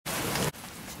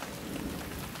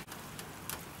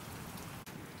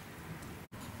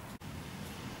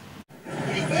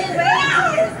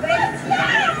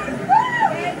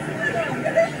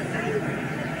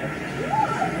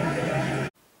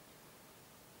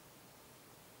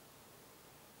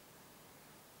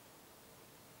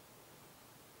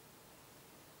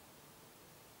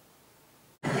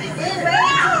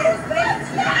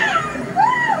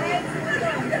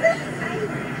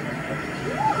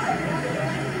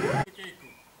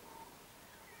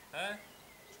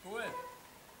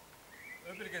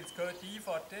jetzt gehört die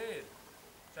Einfahrt dir.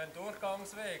 Das ist ein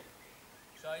Durchgangsweg.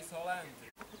 Scheiß Holländer.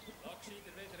 Lass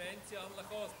gescheiter wieder Enzianle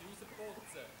kommen, die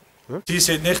rausputzen. Die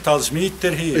sind nicht als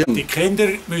Mieter hier. Ja. Die Kinder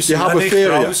müssen ja nicht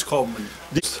rauskommen.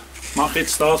 Mach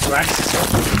jetzt das weg.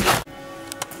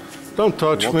 Don't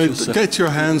touch me. Get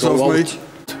your hands off me.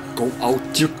 Go out.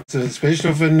 Was bist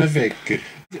du für ein Wecker?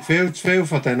 Viel zu viel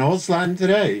von den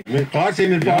Ausländern. Klar sind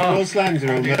wir ein paar Ausländer,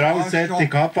 weil wir alle solche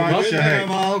Kapazen haben.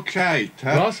 Mal gesagt,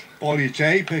 was?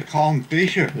 Polizei bekannt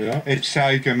ist er. Ja. Jetzt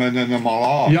zeigen wir ihn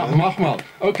mal an. Ja, mach mal.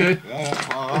 Okay.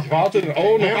 Ja, Ich warte.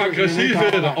 Oh, noch aggressiv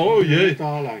werden. Oh je.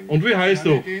 Und wie heißt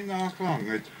du?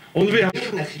 Und wie Wenn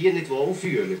ich mich hier nicht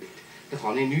wohlfühle, dann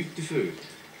kann ich nichts dafür.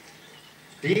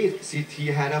 Ihr seid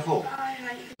hierher gekommen.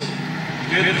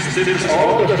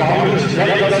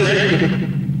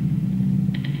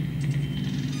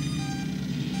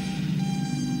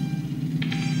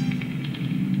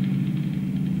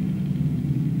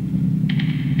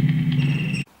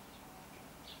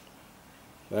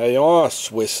 There you are,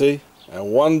 Swissy, and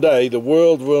one day the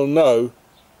world will know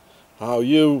how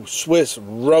you Swiss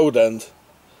rodent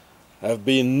have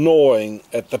been gnawing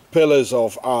at the pillars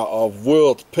of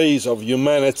world peace, of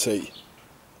humanity.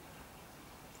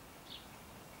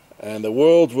 And the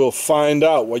world will find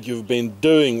out what you've been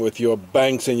doing with your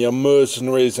banks and your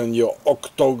mercenaries and your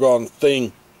octagon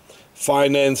thing,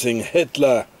 financing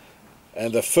Hitler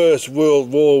and the First World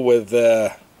War with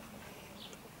the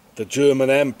German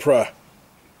Emperor.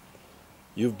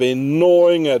 You've been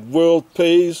gnawing at world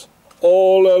peace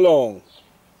all along,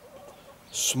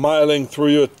 smiling through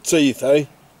your teeth, eh?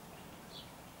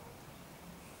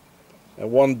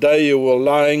 And one day you will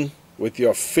lying with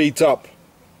your feet up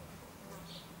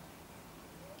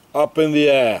in the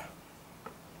air.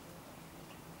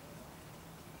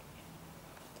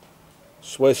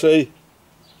 Swissy,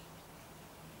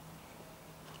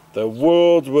 the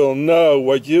world will know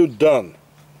what you've done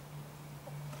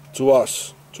to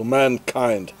us, to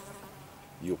mankind,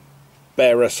 you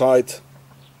parasite.